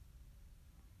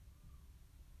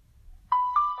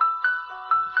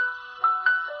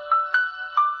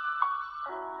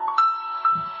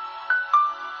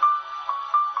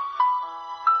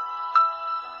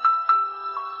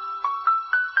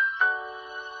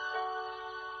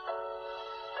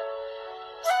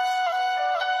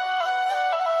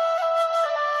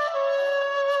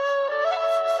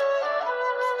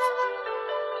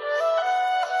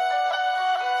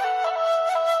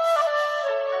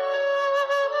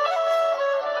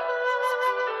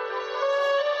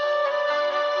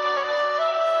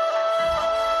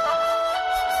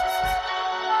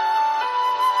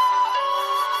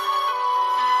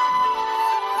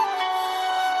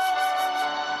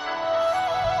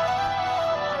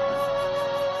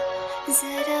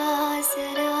जरा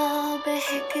जरा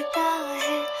बहकता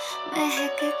है,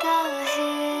 महकता है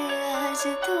आज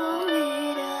तो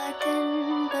मेरा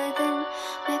तन बदन।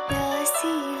 मैं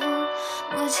प्यासी हूँ,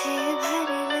 मुझे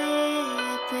भर ले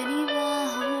अपनी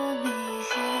बाहों में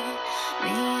है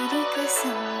मेरी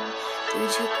कसम।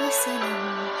 तुझको सनम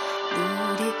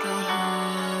दूर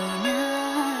कहीं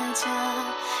ना जा,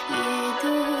 ये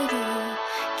दूरी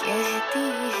कहती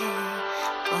है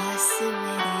पास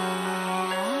मेरे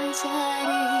आ जा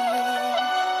रे।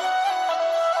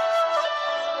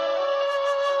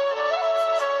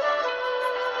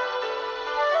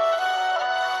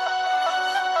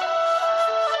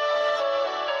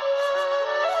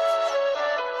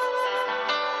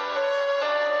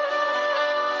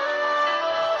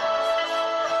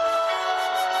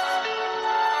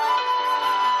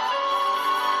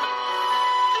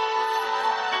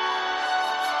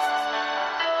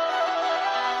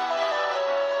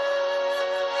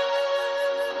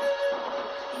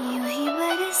 यूं ही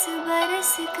बरस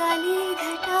बरस काली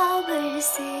घटा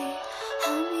बरसे,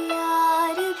 हम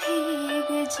यार भीग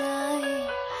जाए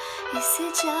इस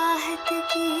चाहत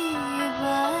की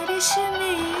बारिश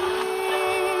में।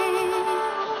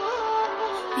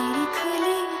 मेरी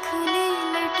खुली खुली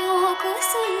लटों को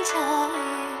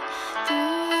सुलझाए तू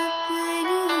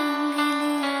अपनी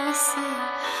उंगलियों से,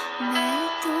 मैं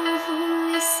तो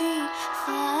हूँ इसी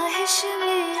ख्वाहिश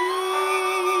में।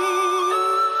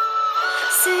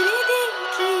 सर्दी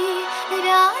की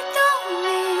रातों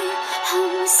में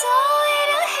हम सोए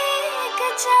रहे एक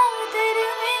चादर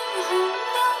में, हम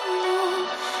दोनों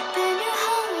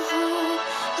तन्हा हो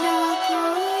ना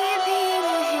कोई भी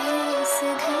रहे इस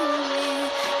घर में।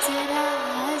 जरा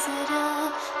जरा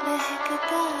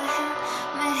बहकता है,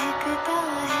 महकता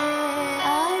है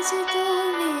आज तो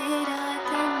मेरा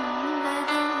तन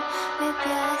बदन। मैं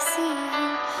प्यासी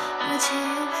हूँ, मुझे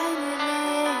भर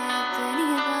ले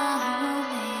अपनी बाहों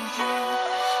में है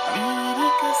मेरी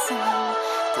कसम।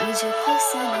 तुझको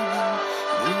सनम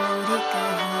दूर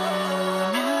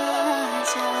कहीं ना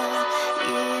जा,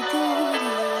 ये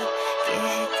दूरी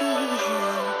कहती है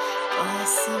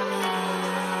पास मेरे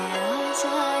आ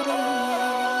जा रे।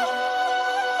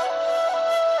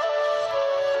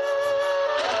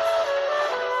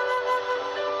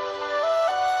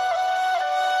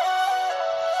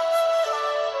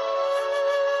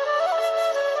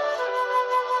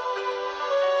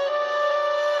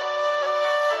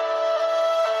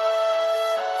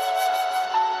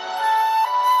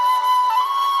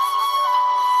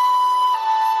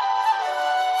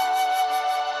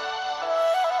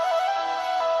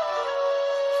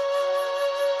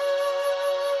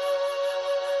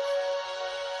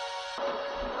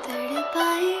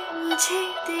 तड़पाए मुझे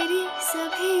तेरी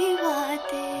सभी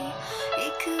बातें,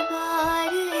 एक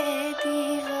बार है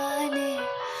दीवाने,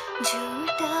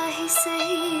 झूठा ही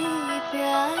सही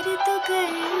प्यार तो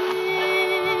कर।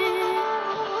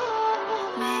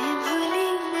 मैं भूली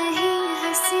नहीं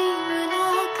हंसी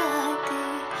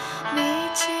मुलाकातें,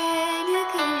 बेचैन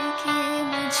करके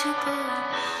मुझको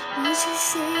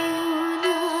मुझसे